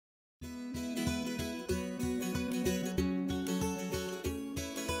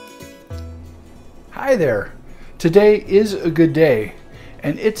Hi there. Today is a good day,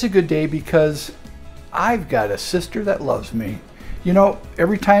 and it's a good day because I've got a sister that loves me. You know,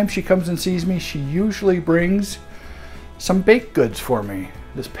 every time she comes and sees me, she usually brings some baked goods for me.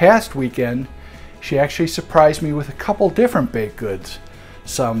 This past weekend, she actually surprised me with a couple different baked goods.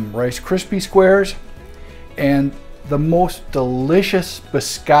 Some Rice Krispie squares and the most delicious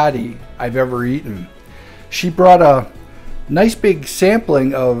biscotti I've ever eaten. She brought a nice big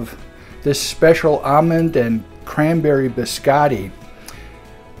sampling of this special almond and cranberry biscotti.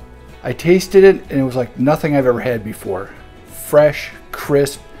 I tasted it and it was like nothing I've ever had before. Fresh,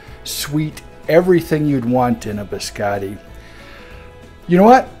 crisp, sweet, everything you'd want in a biscotti. You know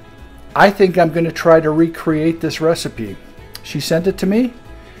what? I think I'm going to try to recreate this recipe. She sent it to me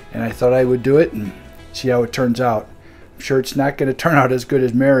and I thought I would do it and see how it turns out. I'm sure it's not going to turn out as good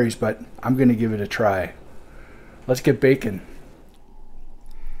as Mary's, but I'm going to give it a try. Let's get baking.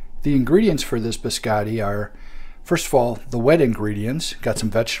 The ingredients for this biscotti are, first of all, the wet ingredients. Got some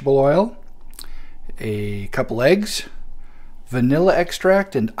vegetable oil, a couple eggs, vanilla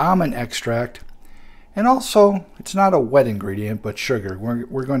extract and almond extract, and also, it's not a wet ingredient, but sugar.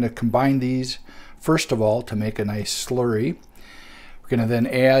 We're going to combine these, first of all, to make a nice slurry. We're going to then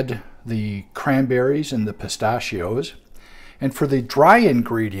add the cranberries and the pistachios. And for the dry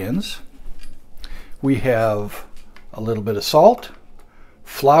ingredients, we have a little bit of salt,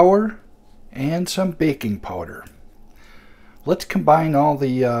 flour, and some baking powder. Let's combine all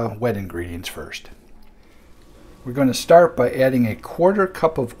the wet ingredients first. We're going to start by adding a 1/4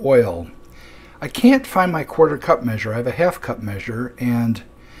 cup of oil. I can't find my 1/4 cup measure. I have a 1/2 cup measure, and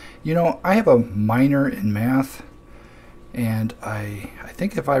you know, I have a minor in math, and I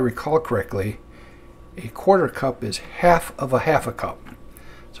think if I recall correctly, a 1/4 cup is half of a cup.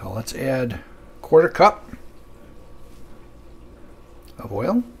 So let's add 1/4 cup of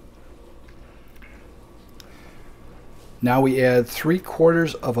oil. Now we add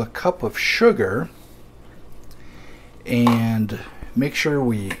 3/4 of a cup of sugar and make sure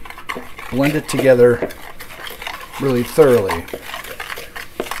we blend it together really thoroughly.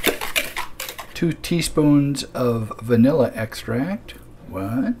 2 teaspoons of vanilla extract.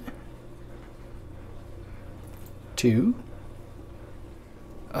 1, 2,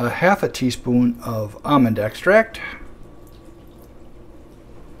 1/2 teaspoon of almond extract.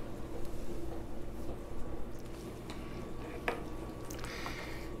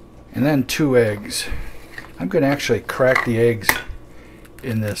 And then 2 eggs. I'm going to actually crack the eggs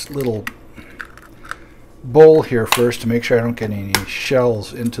in this little bowl here first to make sure I don't get any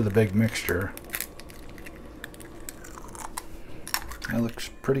shells into the big mixture. That looks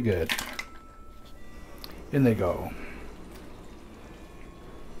pretty good. In they go.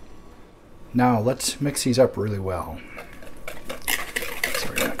 Now let's mix these up really well. So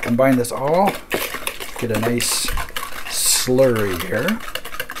we're going to combine this all, get a nice slurry here.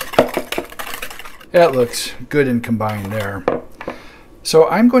 That looks good and combined there. So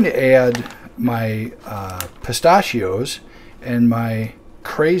I'm going to add my pistachios and my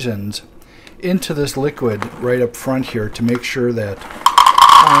craisins into this liquid right up front here to make sure that,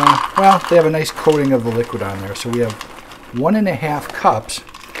 well, they have a nice coating of the liquid on there. So we have 1.5 cups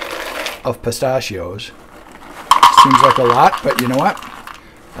of pistachios. Seems like a lot, but you know what?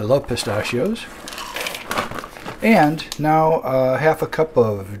 I love pistachios. And now 1/2 cup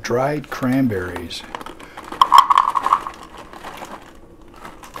of dried cranberries.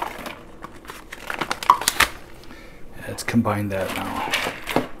 Let's combine that now.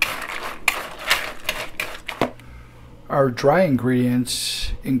 Our dry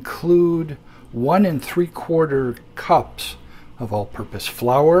ingredients include 1 3/4 cups of all-purpose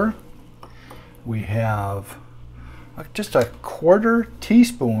flour. We have just a 1/4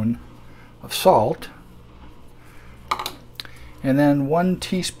 teaspoon of salt. And then 1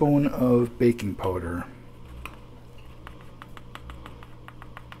 teaspoon of baking powder.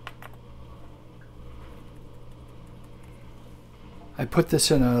 I put this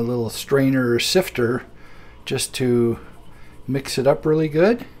in a little strainer or sifter just to mix it up really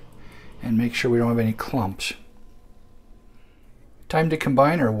good and make sure we don't have any clumps. Time to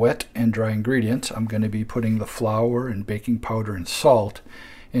combine our wet and dry ingredients. I'm going to be putting the flour and baking powder and salt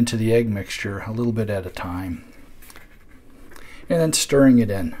into the egg mixture a little bit at a time. And then stirring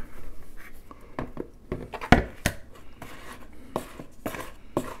it in.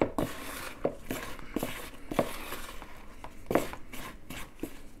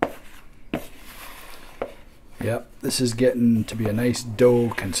 Yep, this is getting to be a nice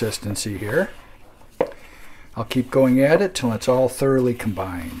dough consistency here. I'll keep going at it till it's all thoroughly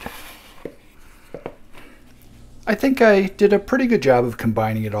combined. I think I did a pretty good job of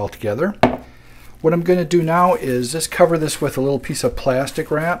combining it all together. What I'm going to do now is just cover this with a little piece of plastic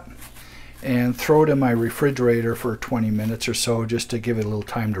wrap and throw it in my refrigerator for 20 minutes or so just to give it a little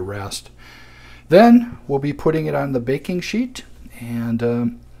time to rest. Then we'll be putting it on the baking sheet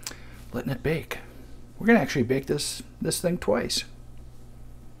and letting it bake. We're going to actually bake this thing twice.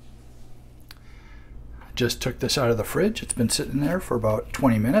 Just took this out of the fridge. It's been sitting there for about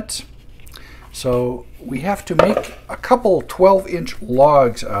 20 minutes. So we have to make a couple 12-inch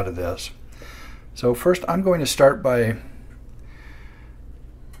logs out of this. So first I'm going to start by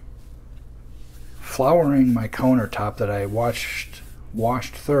flouring my countertop that I washed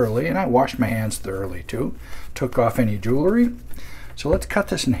thoroughly, and I washed my hands thoroughly too. Took off any jewelry. So let's cut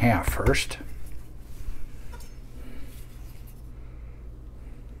this in half first.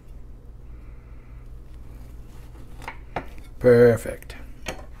 Perfect.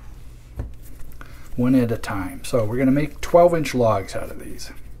 One at a time. So we're going to make 12-inch logs out of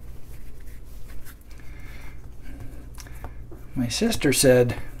these. My sister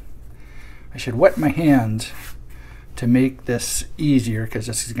said I should wet my hands to make this easier because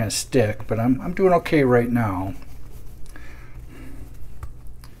this is going to stick, but I'm doing okay right now.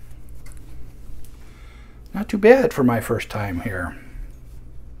 Not too bad for my first time here.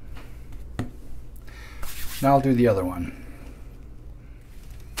 Now I'll do the other one.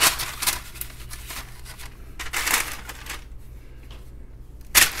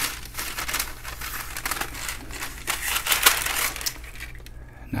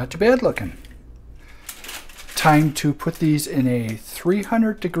 Not too bad looking. Time to put these in a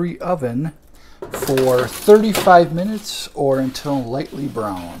 300-degree oven for 35 minutes or until lightly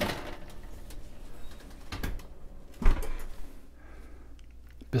brown.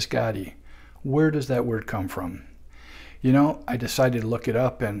 Biscotti. Where does that word come from? You know, I decided to look it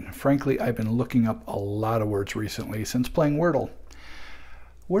up, and frankly, I've been looking up a lot of words recently since playing Wordle.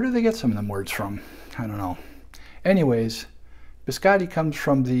 Where do they get some of them words from? I don't know. Anyways, Biscotti comes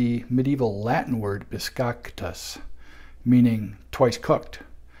from the medieval Latin word biscoctus, meaning twice cooked.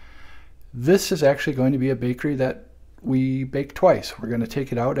 This is actually going to be a bakery that we bake twice. We're going to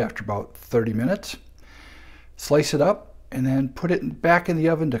take it out after about 30 minutes, slice it up, and then put it back in the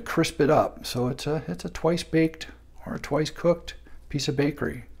oven to crisp it up. So it's a twice baked or a twice cooked piece of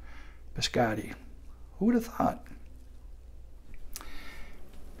bakery. Biscotti. Who would have thought?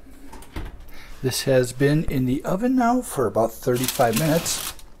 This has been in the oven now for about 35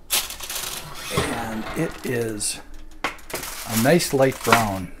 minutes, and it is a nice light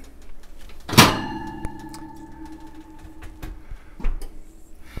brown.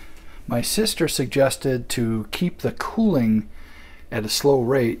 My sister suggested to keep the cooling at a slow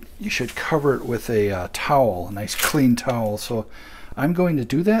rate, you should cover it with a towel, a nice clean towel. So I'm going to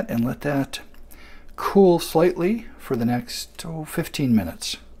do that and let that cool slightly for the next 15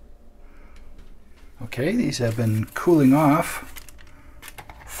 minutes. Okay, these have been cooling off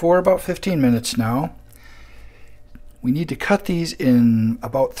for about 15 minutes now. We need to cut these in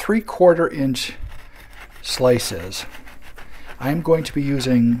about 3/4 inch slices. I'm going to be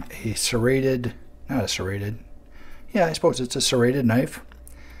using a serrated, not a serrated, yeah, I suppose it's a serrated knife.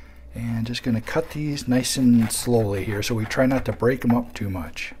 And just going to cut these nice and slowly here so we try not to break them up too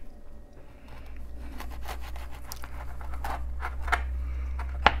much.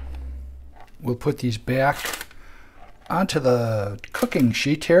 We'll put these back onto the cooking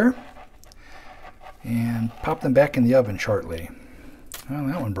sheet here and pop them back in the oven shortly. Well,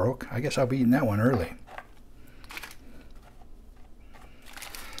 that one broke. I guess I'll be eating that one early.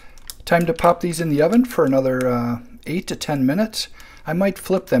 Time to pop these in the oven for another 8 to 10 minutes. I might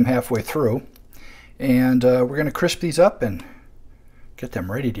flip them halfway through. And we're going to crisp these up and get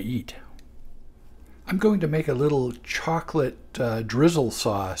them ready to eat. I'm going to make a little chocolate drizzle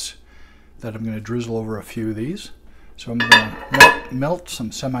sauce that I'm going to drizzle over a few of these. So I'm going to melt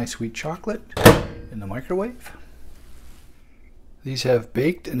some semi-sweet chocolate in the microwave. These have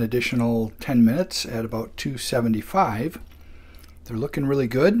baked an additional 10 minutes at about 275. They're looking really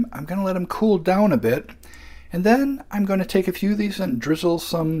good. I'm going to let them cool down a bit, and then I'm going to take a few of these and drizzle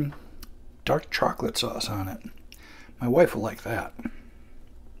some dark chocolate sauce on it. My wife will like that.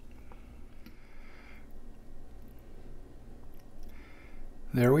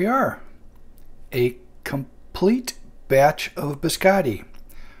 There we are. A complete batch of biscotti.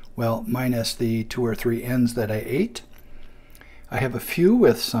 Well, minus the 2 or 3 ends that I ate. I have a few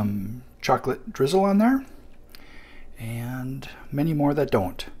with some chocolate drizzle on there, and many more that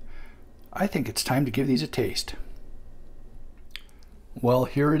don't. I think it's time to give these a taste. Well,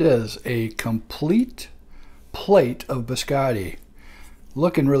 here it is, a complete plate of biscotti.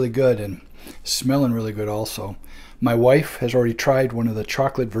 Looking really good, and Smelling really good also. My wife has already tried one of the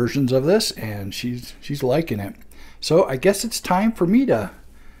chocolate versions of this, and she's liking it. So I guess it's time for me to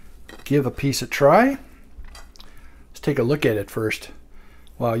give a piece a try. Let's take a look at it first.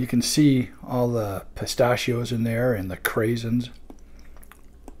 Wow, you can see all the pistachios in there and the craisins.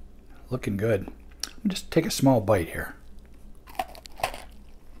 Looking good. Let me just take a small bite here.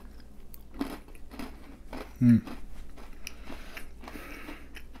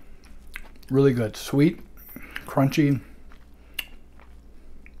 Really good. Sweet, crunchy.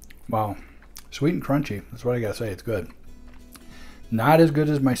 Wow. Sweet and crunchy. That's what I gotta say. It's good. Not as good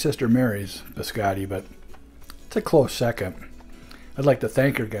as my sister Mary's biscotti, but it's a close second. I'd like to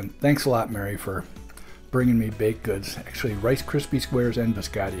thank her again. Thanks a lot, Mary, for bringing me baked goods. Actually, Rice Krispie Squares and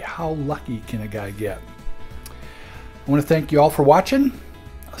biscotti. How lucky can a guy get? I want to thank you all for watching.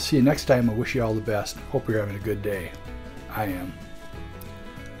 I'll see you next time. I wish you all the best. Hope you're having a good day. I am.